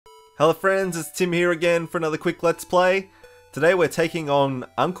Hello friends, it's Tim here again for another quick Let's Play. Today we're taking on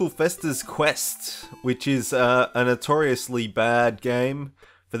Uncle Fester's Quest, which is a notoriously bad game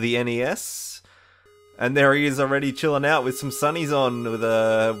for the NES. And there he is already chilling out with some sunnies on with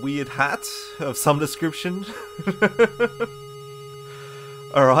a weird hat of some description.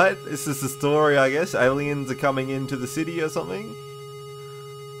 Alright, this is the story I guess. Aliens are coming into the city or something.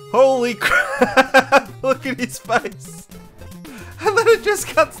 Holy crap! Look at his face! And then it just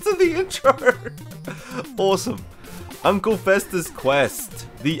cuts to the intro. Awesome. Uncle Fester's Quest.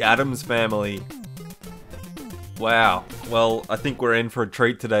 The Addams Family. Wow. Well, I think we're in for a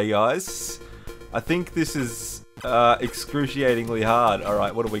treat today, guys. I think this is excruciatingly hard.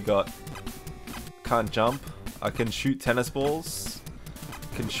 Alright, what do we got? Can't jump. I can shoot tennis balls.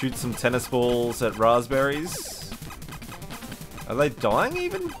 Can shoot some tennis balls at raspberries. Are they dying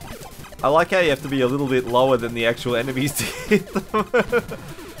even? I like how you have to be a little bit lower than the actual enemies to hit them.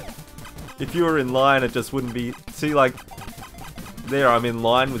 If you were in line, it just wouldn't be... See, like... There, I'm in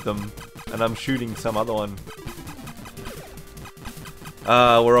line with them. And I'm shooting some other one.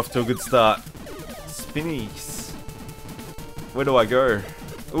 We're off to a good start. Spinnies. Where do I go?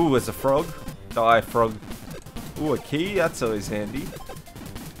 Ooh, there's a frog. Die, frog. Ooh, a key. That's always handy.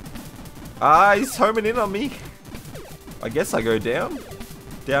 Ah, he's homing in on me. I guess I go down.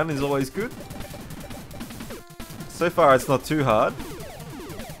 Down is always good. So far it's not too hard.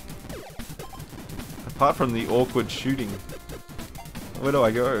 Apart from the awkward shooting. Where do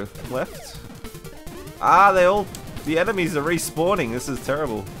I go? Left? Ah, the enemies are respawning. This is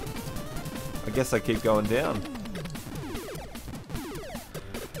terrible. I guess I keep going down.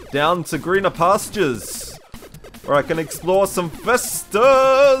 Down to greener pastures. Where I can explore some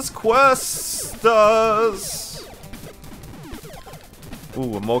Fester's Questas.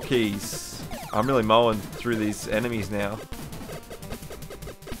 Ooh, more keys. I'm really mowing through these enemies now.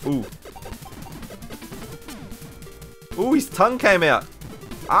 Ooh. Ooh, his tongue came out.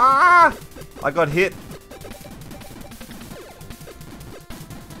 Ah! I got hit.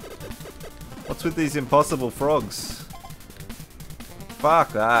 What's with these impossible frogs?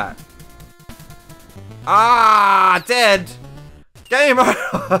 Fuck that. Ah! Dead! Game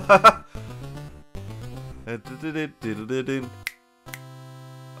over!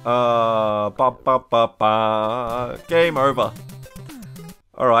 Game over.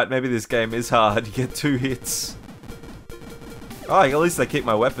 Alright, maybe this game is hard. You get 2 hits. Oh, at least they keep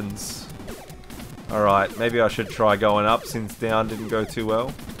my weapons. Alright, maybe I should try going up since down didn't go too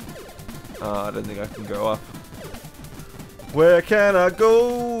well. I don't think I can go up. Where can I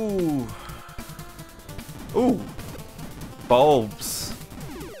go? Ooh. Bulbs.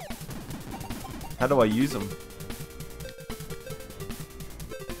 How do I use them?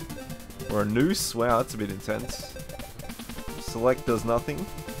 Or a noose? Wow, that's a bit intense. Select does nothing.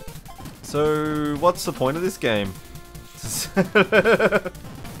 So, what's the point of this game?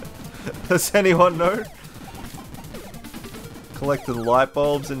 Does anyone know? Collected light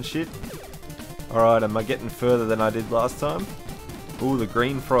bulbs and shit. Alright, am I getting further than I did last time? Ooh, the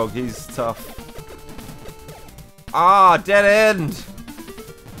green frog, he's tough. Ah, dead end!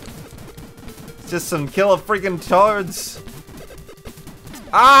 It's just some killer freaking toads.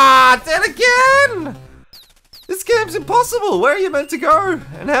 Ah, dead again! This game's impossible! Where are you meant to go?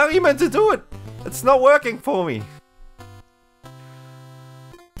 And how are you meant to do it? It's not working for me.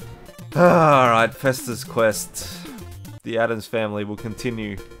 Alright, Fester's Quest. The Addams Family will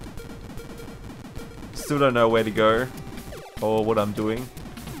continue. Still don't know where to go. Or what I'm doing.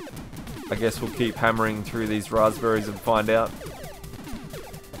 I guess we'll keep hammering through these raspberries and find out.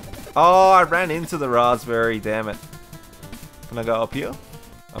 Oh, I ran into the raspberry, damn it. Can I go up here?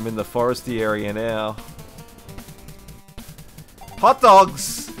 I'm in the foresty area now. Hot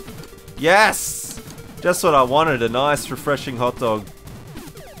dogs! Yes! Just what I wanted, a nice refreshing hot dog.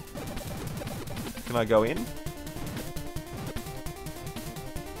 Can I go in?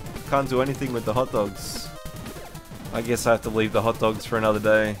 Can't do anything with the hot dogs. I guess I have to leave the hot dogs for another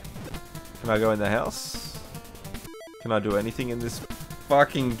day. Can I go in the house? Can I do anything in this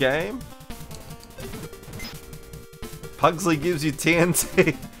fucking game? Pugsley gives you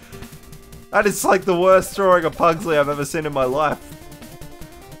TNT. That is like the worst drawing of Pugsley I've ever seen in my life.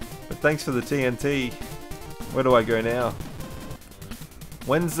 But thanks for the TNT. Where do I go now?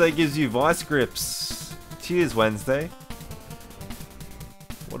 Wednesday gives you vice grips. Cheers, Wednesday.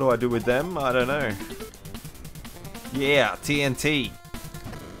 What do I do with them? I don't know. Yeah, TNT.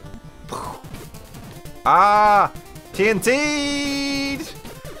 Ah! TNT!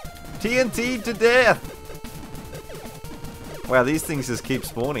 TNT to death! Wow, these things just keep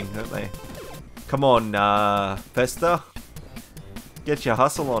spawning, don't they? Come on, Fester. Get your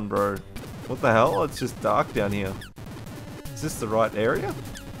hustle on, bro. What the hell? It's just dark down here. Is this the right area?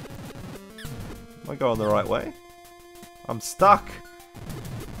 Am I going the right way? I'm stuck.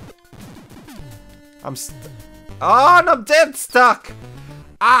 Oh, and I'm dead stuck.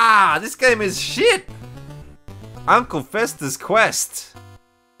 Ah, this game is shit. Uncle Fester's Quest.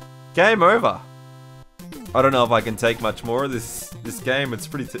 Game over. I don't know if I can take much more of this game. It's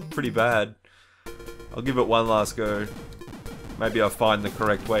pretty bad. I'll give it one last go. Maybe I'll find the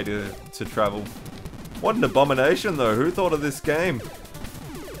correct way to travel. What an abomination though. Who thought of this game?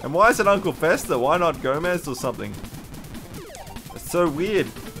 And why is it Uncle Fester? Why not Gomez or something? It's so weird.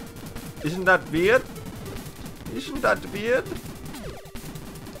 Isn't that weird? Isn't that weird?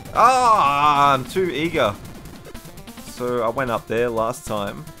 Ah, I'm too eager. So I went up there last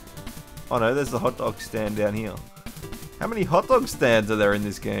time. Oh no, there's the hot dog stand down here. How many hot dog stands are there in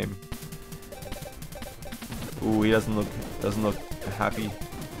this game? Ooh, he doesn't look happy.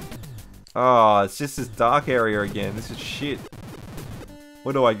 Oh, it's just this dark area again. This is shit.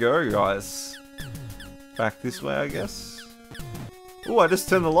 Where do I go, guys? Back this way, I guess. Ooh, I just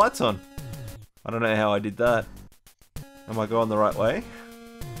turned the lights on. I don't know how I did that. Am I going the right way?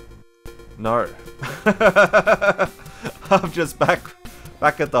 No. I'm just back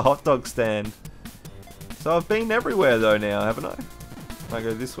at the hot dog stand. So I've been everywhere though now, haven't I? Can I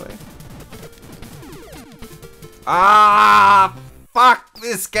go this way? Ah! Fuck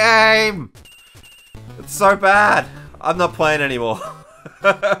this game! It's so bad. I'm not playing anymore.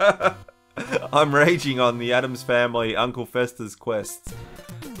 I'm raging on the Addams Family Uncle Fester's Quest.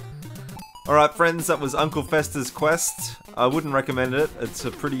 Alright friends, that was Uncle Fester's Quest. I wouldn't recommend it. It's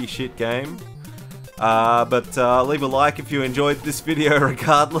a pretty shit game. But leave a like if you enjoyed this video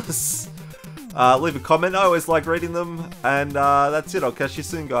regardless. Leave a comment. I always like reading them. And that's it. I'll catch you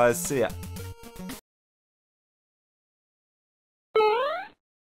soon guys. See ya.